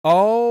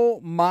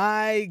Oh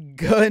my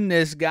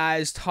goodness,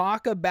 guys.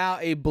 Talk about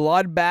a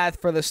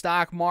bloodbath for the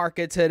stock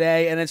market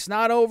today. And it's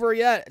not over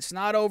yet. It's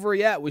not over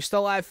yet. We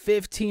still have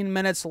 15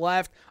 minutes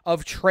left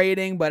of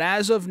trading. But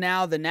as of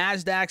now, the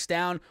NASDAQ's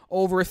down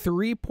over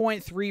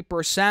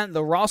 3.3%.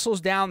 The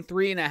Russell's down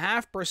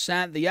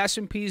 3.5%. The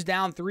S&P's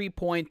down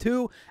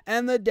 3.2%.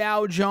 And the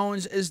Dow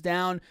Jones is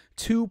down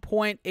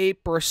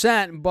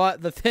 2.8%.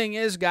 But the thing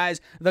is,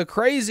 guys, the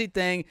crazy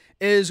thing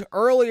is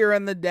earlier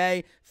in the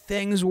day,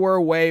 things were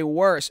way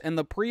worse. In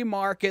the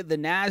pre-market, the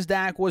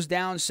NASDAQ was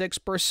down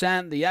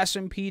 6%, the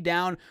S&P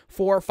down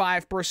 4 or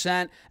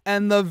 5%,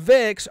 and the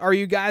VIX, are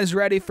you guys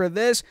ready for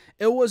this?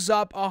 It was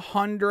up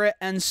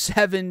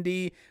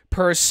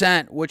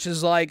 170%, which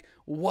is like,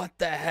 what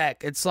the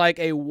heck? It's like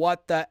a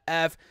what the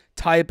F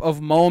type of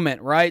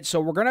moment, right?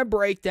 So we're going to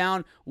break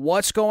down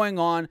what's going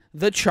on,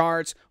 the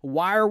charts,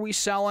 why are we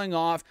selling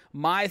off,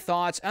 my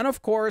thoughts, and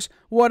of course,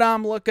 what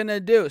I'm looking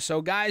to do.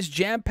 So guys,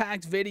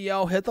 jam-packed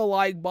video, hit the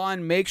like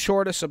button, make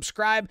sure to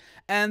subscribe,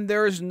 and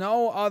there's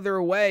no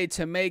other way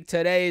to make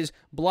today's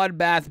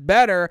bloodbath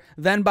better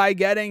than by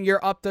getting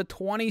your up to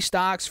 20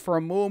 stocks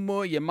from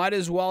Moomoo. You might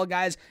as well,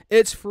 guys.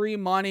 It's free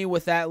money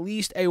with at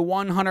least a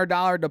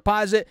 $100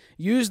 deposit.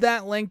 Use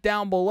that link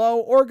down below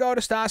or go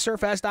to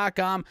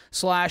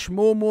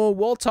stocksurfs.com/Moomoo.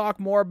 We'll talk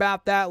more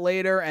about that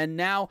later. And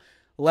now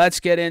let's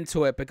get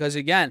into it because,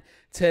 again,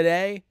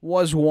 today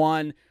was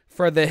one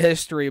for the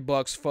history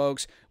books,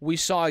 folks. We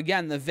saw,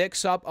 again, the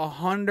VIX up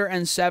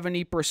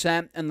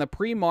 170% in the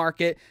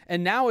pre-market,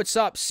 and now it's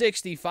up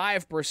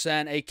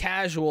 65%, a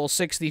casual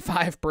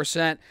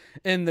 65%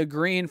 in the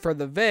green for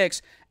the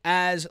VIX.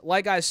 As,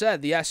 like I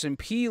said, the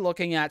S&P,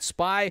 looking at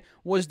SPY,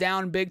 was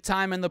down big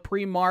time in the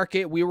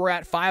pre-market. We were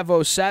at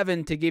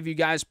 507 to give you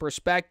guys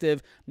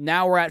perspective.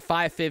 Now we're at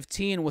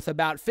 515 with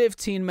about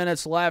 15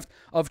 minutes left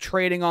of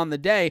trading on the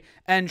day.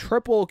 And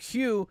Triple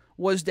Q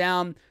was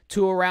down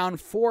to around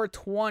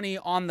 420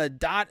 on the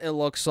dot, it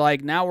looks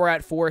like. Now we're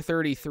at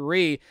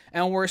 433,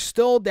 and we're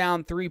still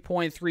down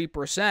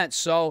 3.3%.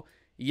 So,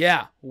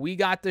 yeah, we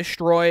got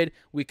destroyed.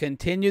 We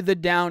continue the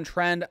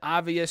downtrend,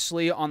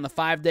 obviously, on the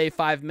 5-day,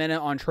 5-minute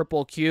on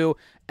Triple Q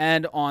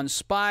and on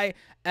SPY.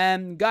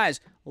 And guys,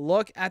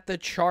 look at the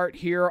chart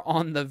here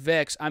on the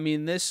VIX. I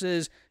mean, this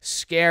is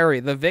scary.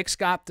 The VIX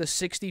got to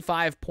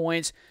 65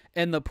 points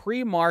in the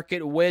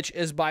pre-market, which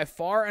is by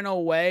far and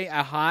away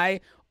a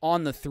high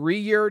on the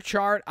 3-year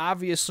chart,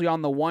 obviously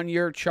on the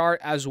 1-year chart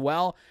as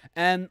well.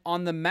 And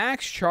on the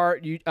max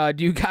chart, do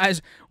you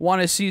guys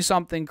want to see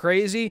something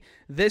crazy?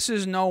 This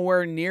is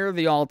nowhere near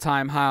the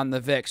all-time high on the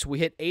VIX. We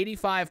hit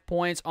 85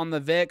 points on the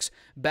VIX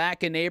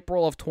back in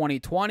April of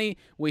 2020.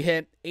 We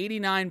hit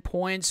 89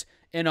 points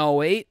in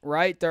 08,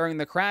 right, during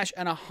the crash,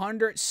 and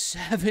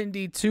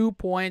 172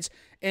 points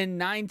in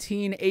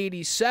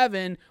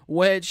 1987,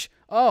 which,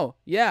 oh,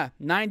 yeah,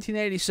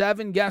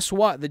 1987, guess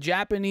what? The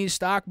Japanese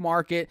stock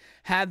market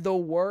had the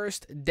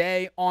worst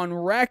day on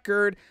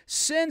record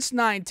since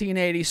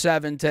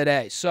 1987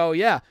 today. So,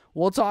 yeah,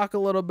 we'll talk a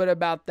little bit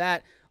about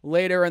that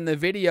later in the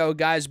video,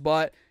 guys,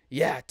 but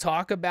yeah,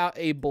 talk about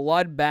a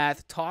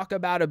bloodbath. Talk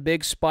about a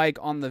big spike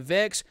on the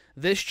VIX.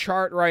 This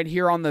chart right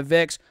here on the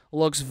VIX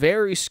looks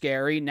very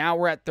scary. Now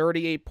we're at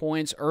 38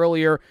 points.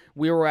 Earlier,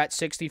 we were at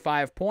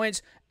 65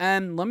 points.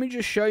 And let me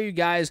just show you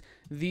guys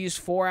these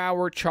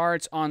 4-hour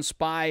charts on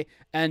SPY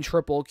and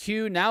Triple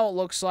Q. Now it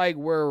looks like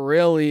we're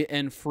really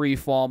in free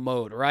fall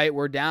mode, right?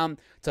 We're down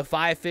to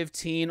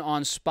 515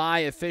 on SPY,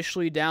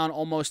 officially down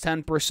almost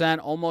 10%,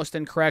 almost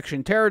in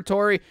correction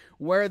territory,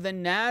 where the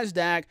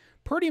NASDAQ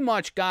pretty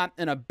much got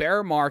in a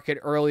bear market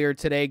earlier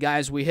today,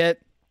 guys. We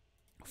hit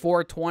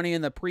 420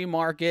 in the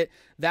pre-market.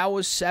 That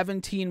was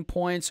 17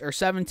 points or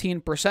 17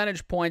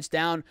 percentage points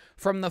down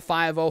from the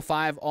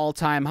 505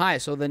 all-time high.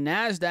 So the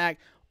NASDAQ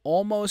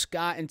almost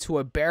got into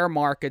a bear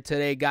market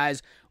today,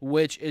 guys,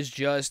 which is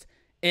just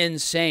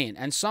insane.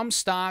 And some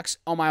stocks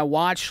on my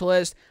watch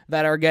list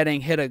that are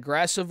getting hit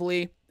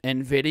aggressively,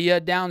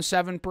 Nvidia down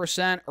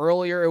 7%.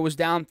 Earlier, it was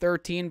down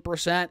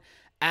 13%.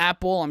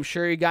 Apple, I'm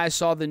sure you guys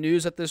saw the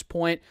news at this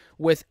point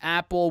with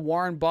Apple.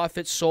 Warren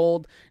Buffett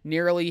sold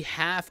nearly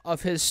half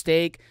of his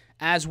stake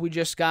as we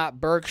just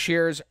got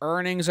Berkshire's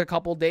earnings a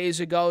couple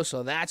days ago.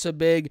 So that's a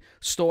big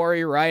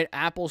story, right?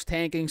 Apple's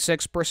tanking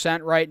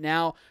 6% right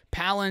now.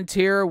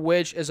 Palantir,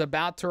 which is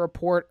about to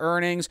report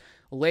earnings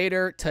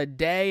later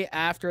today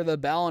after the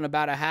bell in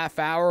about a half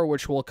hour,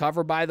 which we'll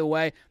cover, by the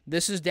way.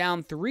 This is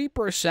down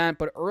 3%,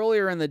 but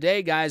earlier in the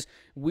day, guys,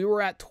 we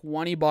were at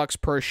 20 bucks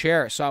per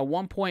share. So at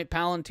one point,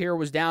 Palantir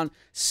was down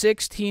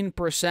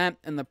 16%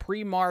 in the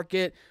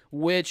pre-market,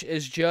 which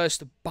is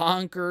just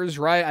bonkers,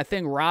 right? I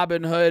think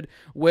Robinhood,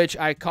 which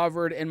I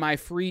covered in my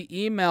free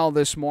email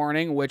this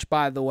morning, which,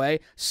 by the way,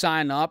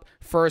 sign up.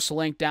 First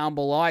link down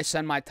below. I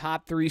send my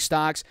top 3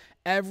 stocks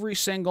every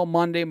single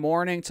Monday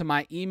morning to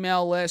my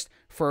email list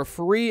for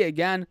free.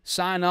 Again,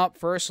 sign up,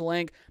 first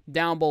link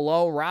down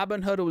below.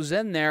 Robinhood was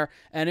in there,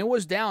 and it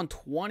was down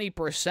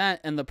 20%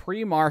 in the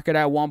pre-market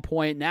at one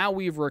point. Now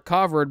we've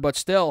recovered, but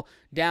still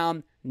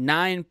down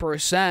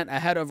 9%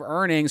 ahead of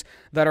earnings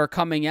that are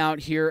coming out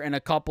here in a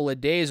couple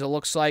of days. It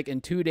looks like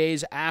in 2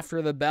 days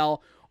after the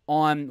bell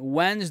on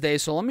Wednesday.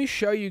 So let me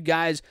show you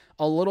guys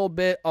a little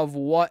bit of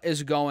what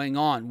is going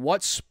on.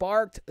 What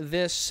sparked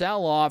this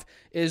sell-off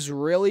is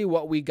really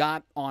what we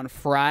got on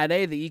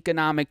Friday, the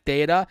economic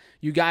data.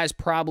 You guys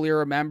probably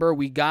remember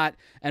we got,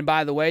 and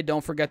by the way,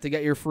 don't forget to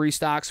get your free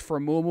stocks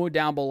from Moomoo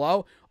down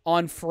below.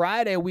 On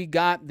Friday, we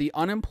got the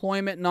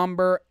unemployment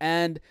number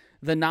and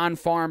the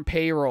non-farm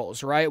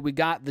payrolls, right? We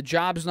got the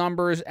jobs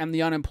numbers and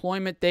the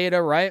unemployment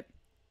data, right?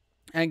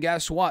 And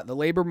guess what? The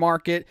labor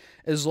market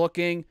is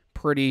looking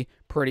pretty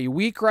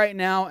weak right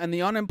now, and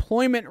the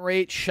unemployment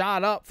rate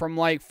shot up from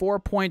like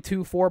 4.2,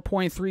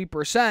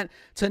 4.3%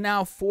 to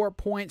now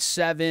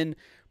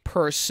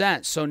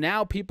 4.7%. So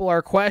now people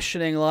are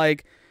questioning,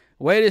 like,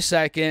 wait a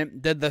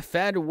second, did the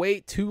Fed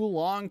wait too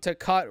long to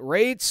cut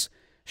rates?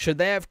 Should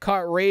they have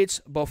cut rates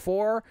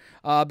before?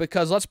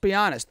 Because let's be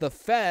honest, the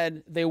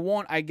Fed, they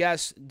won't, I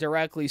guess,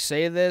 directly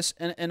say this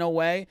in a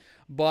way,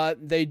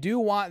 but they do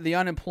want the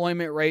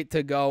unemployment rate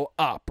to go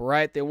up,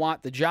 right? They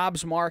want the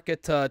jobs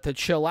market to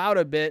chill out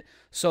a bit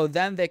so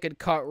then they could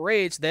cut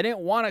rates. They didn't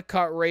want to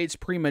cut rates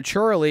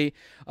prematurely,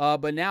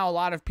 but now a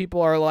lot of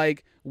people are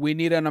like, we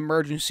need an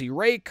emergency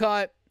rate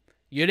cut.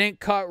 You didn't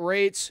cut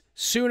rates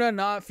soon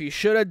enough. You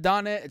should have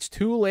done it. It's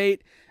too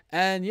late.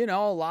 And, you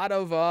know, a lot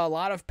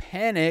of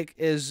panic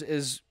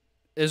is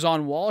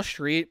on Wall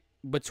Street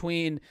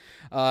between,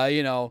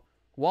 you know,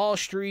 Wall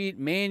Street,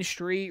 Main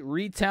Street,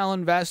 retail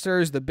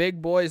investors, the big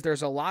boys.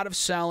 There's a lot of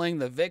selling.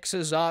 The VIX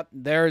is up.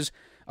 There's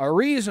a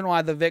reason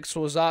why the VIX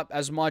was up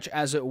as much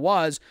as it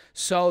was.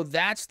 So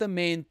that's the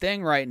main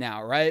thing right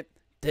now, right?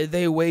 Did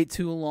they wait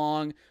too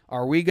long?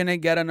 Are we going to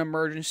get an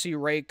emergency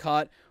rate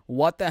cut?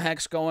 What the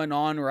heck's going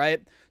on,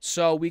 right?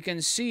 So we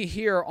can see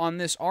here on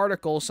this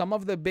article, some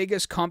of the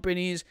biggest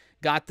companies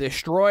got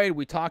destroyed.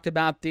 We talked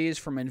about these,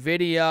 from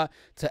NVIDIA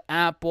to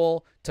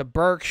Apple to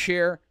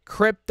Berkshire.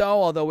 Crypto,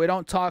 although we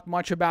don't talk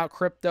much about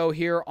crypto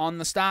here on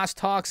the Stas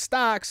Talk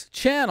Stocks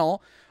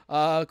channel,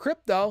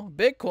 crypto,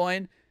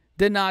 Bitcoin,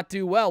 did not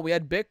do well. We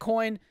had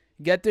Bitcoin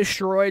get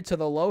destroyed to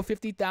the low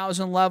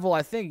 50,000 level.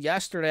 I think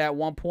yesterday at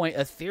one point,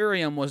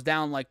 Ethereum was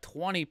down like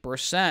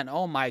 20%.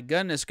 Oh my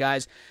goodness,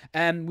 guys.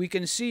 And we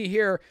can see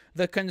here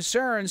the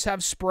concerns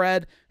have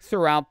spread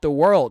throughout the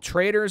world.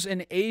 Traders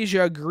in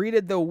Asia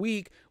greeted the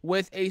week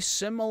with a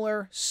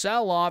similar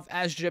sell-off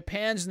as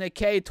Japan's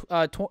Nikkei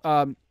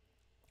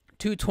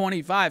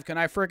 225, can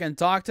I freaking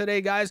talk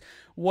today, guys,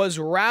 was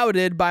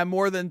routed by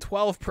more than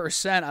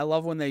 12%. I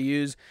love when they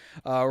use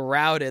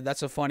routed.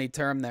 That's a funny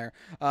term there.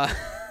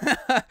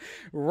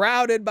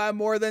 Routed by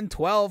more than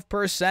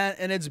 12%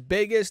 in its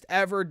biggest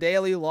ever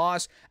daily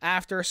loss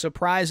after a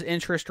surprise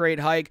interest rate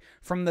hike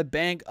from the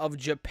Bank of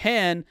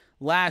Japan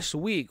last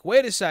week.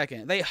 Wait a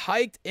second. They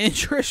hiked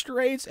interest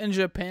rates in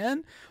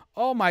Japan?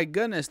 Oh my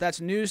goodness, that's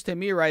news to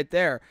me right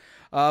there.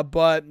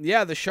 But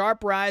yeah, the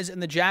sharp rise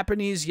in the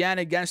Japanese yen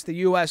against the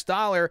U.S.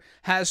 dollar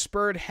has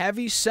spurred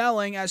heavy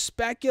selling as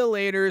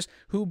speculators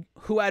who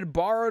had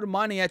borrowed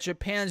money at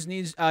Japan's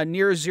near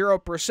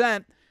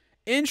 0%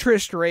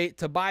 interest rate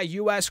to buy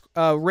U.S.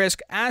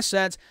 risk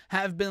assets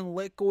have been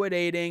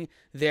liquidating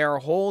their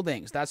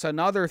holdings. That's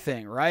another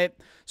thing, right?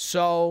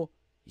 So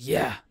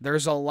yeah,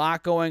 there's a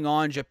lot going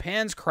on.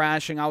 Japan's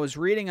crashing. I was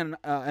reading in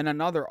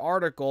another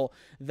article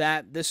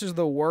that this is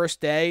the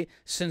worst day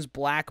since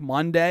Black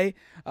Monday,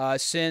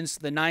 since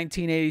the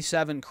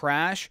 1987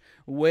 crash,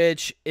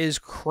 which is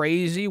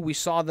crazy. We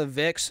saw the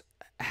VIX,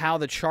 how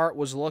the chart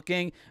was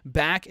looking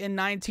back in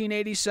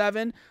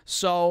 1987.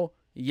 So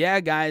yeah,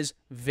 guys,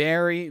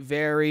 very,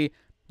 very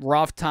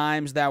rough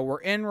times that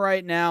we're in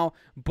right now.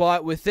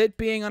 But with it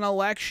being an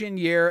election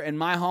year, in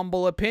my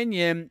humble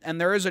opinion, and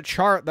there is a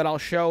chart that I'll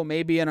show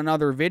maybe in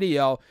another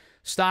video,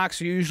 stocks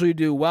usually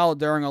do well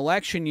during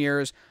election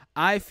years.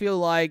 I feel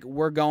like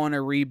we're going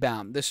to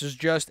rebound. This is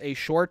just a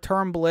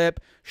short-term blip,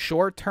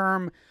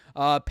 short-term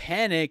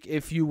panic,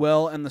 if you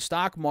will, in the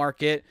stock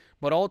market.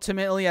 But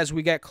ultimately, as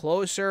we get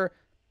closer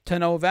to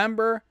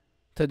November,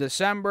 to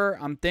December,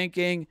 I'm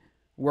thinking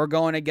we're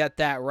going to get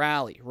that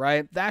rally,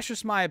 right? That's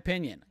just my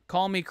opinion.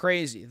 Call me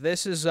crazy.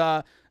 This is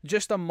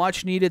just a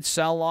much-needed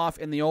sell-off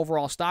in the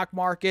overall stock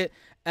market,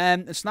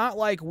 and it's not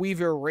like we've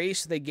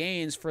erased the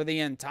gains for the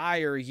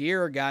entire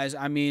year, guys.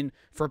 I mean,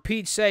 for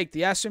Pete's sake,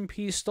 the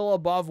S&P is still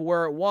above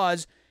where it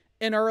was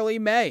in early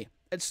May.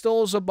 It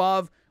still is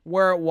above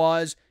where it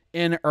was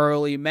in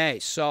early May.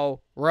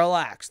 So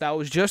relax. That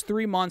was just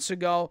 3 months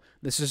ago.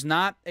 This is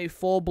not a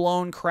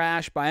full-blown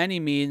crash by any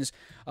means,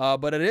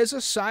 but it is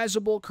a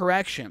sizable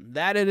correction.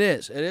 That it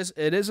is.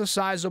 It is a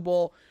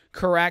sizable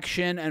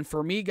correction. And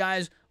for me,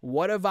 guys,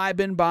 what have I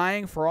been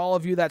buying? For all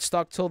of you that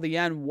stuck till the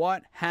end,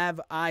 what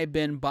have I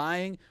been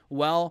buying?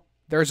 Well,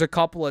 there's a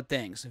couple of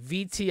things.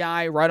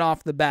 VTI, right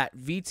off the bat.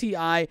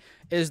 VTI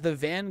is the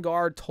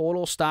Vanguard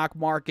Total Stock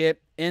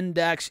Market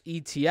Index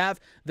ETF.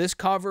 This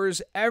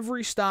covers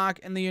every stock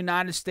in the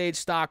United States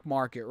stock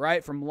market,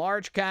 right? From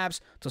large caps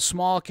to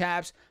small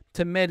caps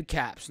to mid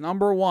caps.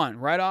 Number one,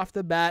 right off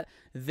the bat,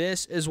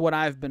 this is what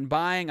I've been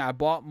buying. I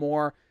bought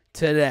more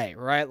today,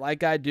 right?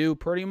 Like I do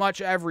pretty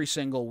much every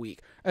single week,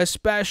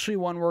 especially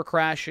when we're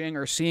crashing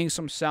or seeing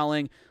some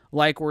selling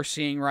like we're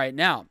seeing right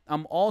now.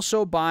 I'm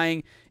also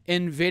buying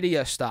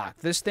NVIDIA stock.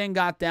 This thing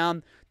got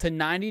down to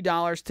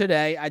 $90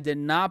 today. I did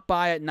not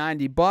buy at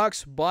 90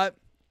 bucks, but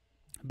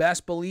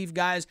best believe,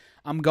 guys,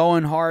 I'm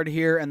going hard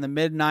here in the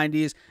mid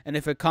 90s, and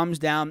if it comes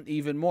down,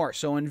 even more.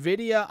 So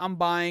NVIDIA, I'm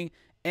buying.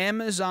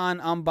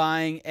 Amazon, I'm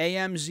buying.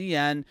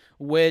 AMZN,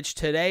 which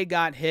today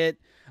got hit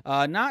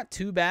not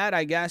too bad,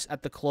 I guess,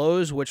 at the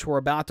close, which we're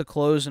about to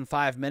close in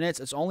 5 minutes.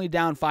 It's only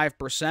down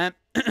 5%,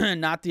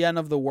 not the end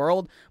of the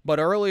world, but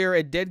earlier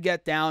it did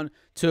get down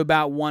to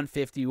about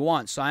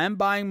 151. So I am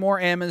buying more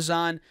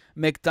Amazon.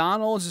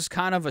 McDonald's is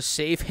kind of a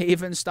safe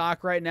haven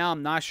stock right now.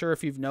 I'm not sure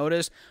if you've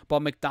noticed,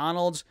 but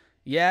McDonald's,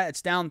 yeah,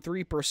 it's down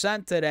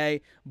 3%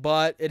 today,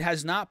 but it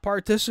has not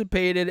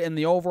participated in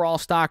the overall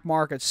stock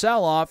market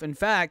sell-off. In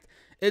fact,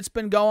 it's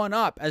been going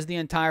up as the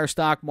entire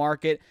stock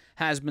market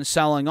has been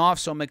selling off.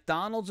 So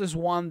McDonald's is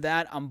one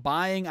that I'm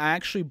buying. I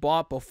actually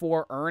bought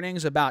before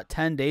earnings about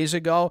 10 days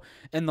ago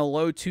in the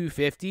low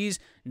 250s.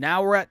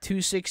 Now we're at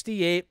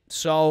 268.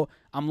 So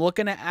I'm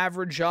looking to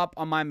average up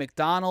on my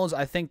McDonald's.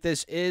 I think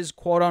this is,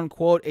 quote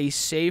unquote, a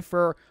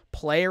safer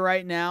play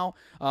right now.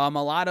 A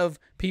lot of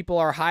people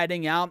are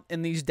hiding out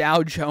in these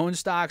Dow Jones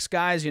stocks,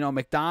 guys. You know,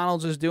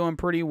 McDonald's is doing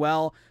pretty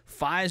well.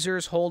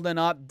 Pfizer's holding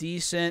up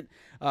decent.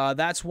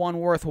 That's one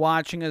worth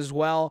watching as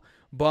well.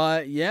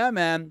 But yeah,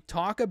 man,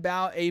 talk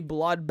about a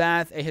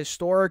bloodbath, a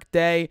historic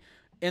day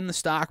in the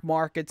stock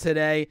market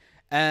today.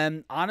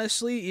 And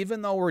honestly,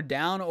 even though we're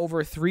down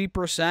over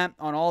 3%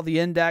 on all the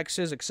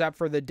indexes except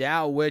for the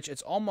Dow, which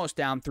it's almost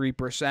down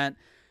 3%,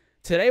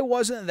 today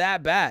wasn't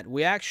that bad.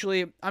 We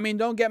actually, I mean,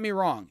 don't get me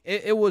wrong.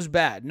 It was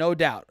bad, no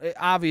doubt.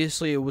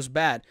 Obviously, it was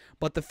bad.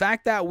 But the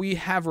fact that we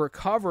have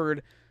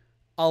recovered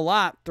a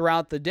lot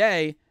throughout the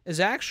day is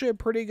actually a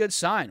pretty good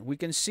sign. We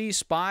can see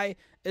SPY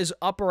is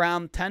up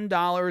around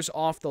 $10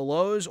 off the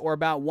lows, or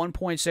about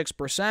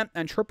 1.6%,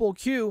 and Triple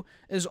Q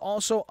is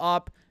also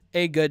up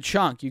a good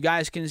chunk. You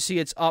guys can see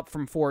it's up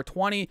from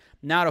 420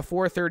 now to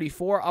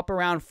 434, up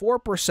around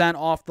 4%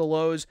 off the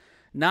lows.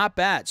 Not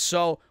bad.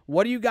 So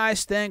what do you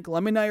guys think?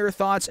 Let me know your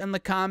thoughts in the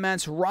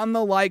comments. Run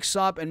the likes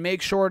up and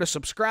make sure to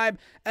subscribe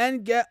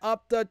and get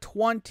up to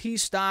 20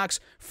 stocks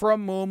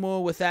from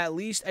Moomoo with at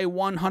least a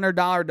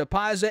 $100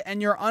 deposit,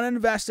 and your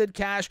uninvested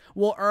cash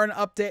will earn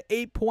up to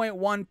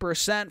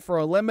 8.1% for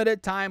a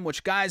limited time,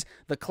 which, guys,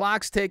 the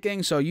clock's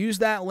ticking. So use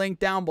that link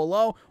down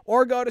below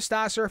or go to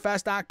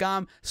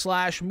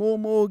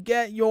stocksurfs.com/Moomoo.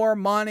 Get your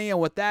money. And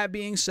with that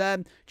being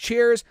said,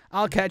 cheers.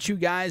 I'll catch you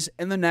guys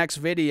in the next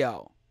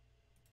video.